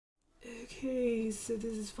Okay, so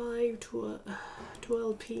this is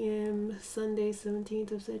 5:12 p.m. Sunday,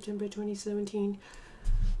 17th of September 2017.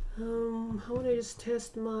 I want to just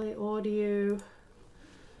test my audio,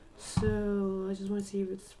 so I just want to see if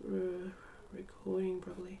it's recording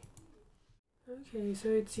properly. Okay, so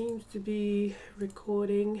it seems to be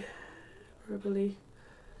recording properly.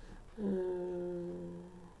 Yeah,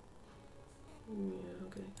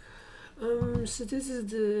 okay. So this is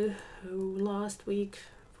the last week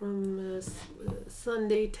from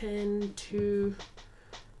Sunday 10 to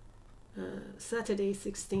Saturday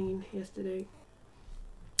 16 yesterday.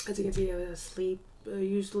 As you can see, I sleep.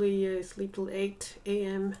 Usually I sleep till 8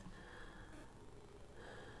 a.m.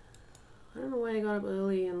 I don't know why I got up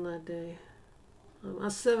early in that day.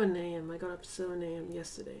 7 a.m. I got up 7 a.m.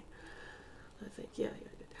 yesterday. I think, yeah, I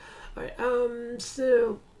did. Alright,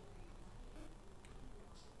 so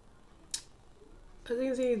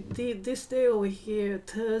as you can see, this day over here,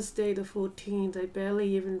 Thursday the 14th, I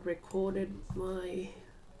barely even recorded my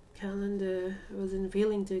calendar. I wasn't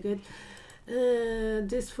feeling too good.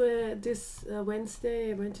 This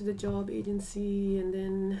Wednesday, I went to the job agency and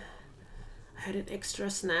then I had an extra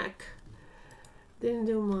snack. Didn't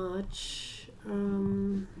do much.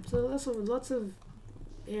 So lots of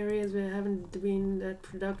areas where I haven't been that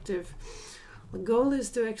productive. The goal is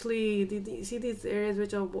to actually see these areas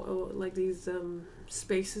which are like these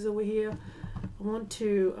spaces over here. I want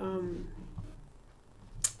to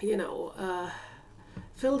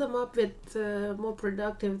fill them up with more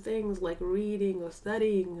productive things like reading or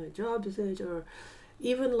studying or job research, or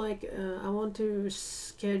even like I want to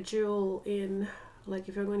schedule in, like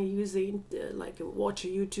if I'm going to use like watch a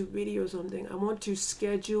YouTube video or something, I want to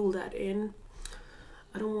schedule that in.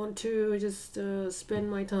 I don't want to just spend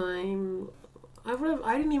my time. I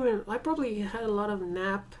probably had a lot of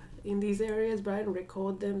nap in these areas, but I didn't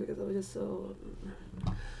record them because I was just so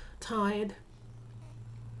tired.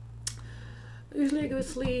 Usually I go to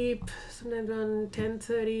sleep sometimes around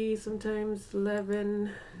 10:30, sometimes 11.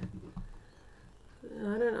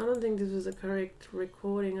 I don't think this was a correct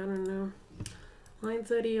recording. I don't know.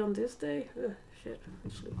 9:30 on this day. Oh, shit, I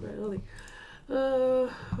sleep very early.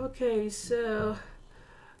 Okay, so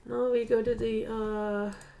now we go to the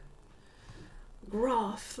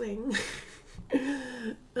graph thing.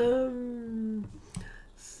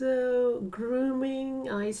 So grooming,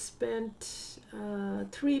 I spent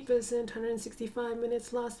 3%, 165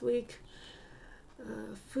 minutes last week.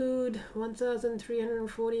 Food,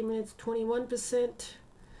 1,340 minutes, 21%.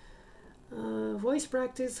 Voice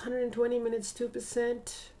practice, 120 minutes,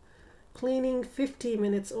 2%. Cleaning, 50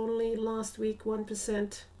 minutes only last week,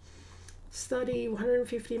 1%. Study,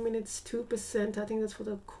 150 minutes, 2%. I think that's for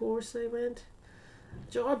the course I went.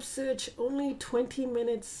 Job search, only 20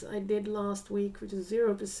 minutes I did last week, which is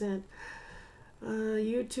 0%.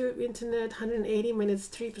 YouTube, internet, 180 minutes,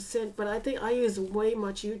 3%. But I think I use way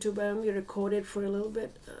much YouTube. I only recorded for a little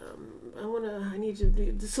bit. I need to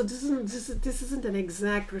do this. So this isn't an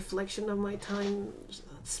exact reflection of my time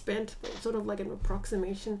spent, but sort of like an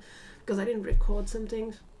approximation because I didn't record some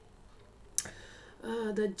things.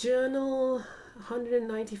 The journal,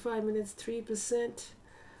 195 minutes, 3%.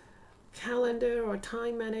 Calendar or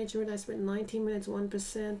time management, I spent 19 minutes,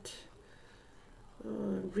 1%.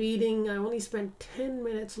 Reading, I only spent 10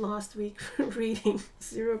 minutes last week for reading,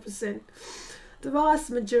 0%. The vast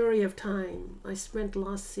majority of time I spent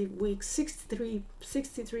last week,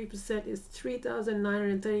 63% is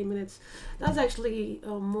 3,930 minutes. That's actually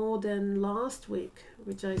more than last week,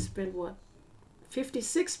 which I spent,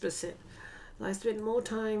 56%. I spent more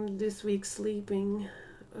time this week sleeping.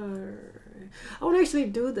 I would actually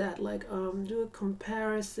do that, like do a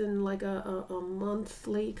comparison, like a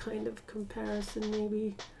monthly kind of comparison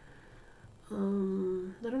maybe. I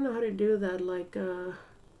don't know how to do that, like a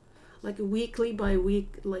weekly by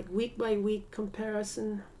week, like week by week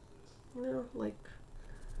comparison, you know, like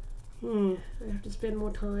I have to spend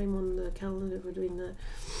more time on the calendar for doing that.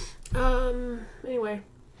 Anyway,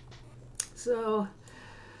 so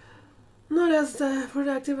not as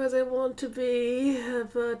productive as I want to be,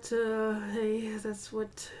 but hey, that's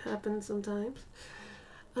what happens sometimes.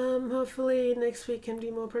 Hopefully next week can be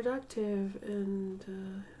more productive, and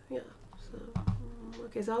yeah, so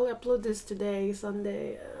okay, so I'll upload this today,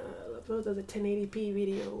 Sunday. I'll upload the 1080p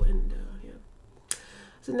video, and yeah.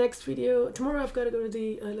 So next video, tomorrow I've got to go to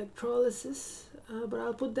the electrolysis, but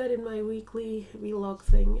I'll put that in my weekly vlog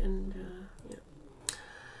thing, and yeah.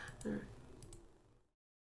 All right.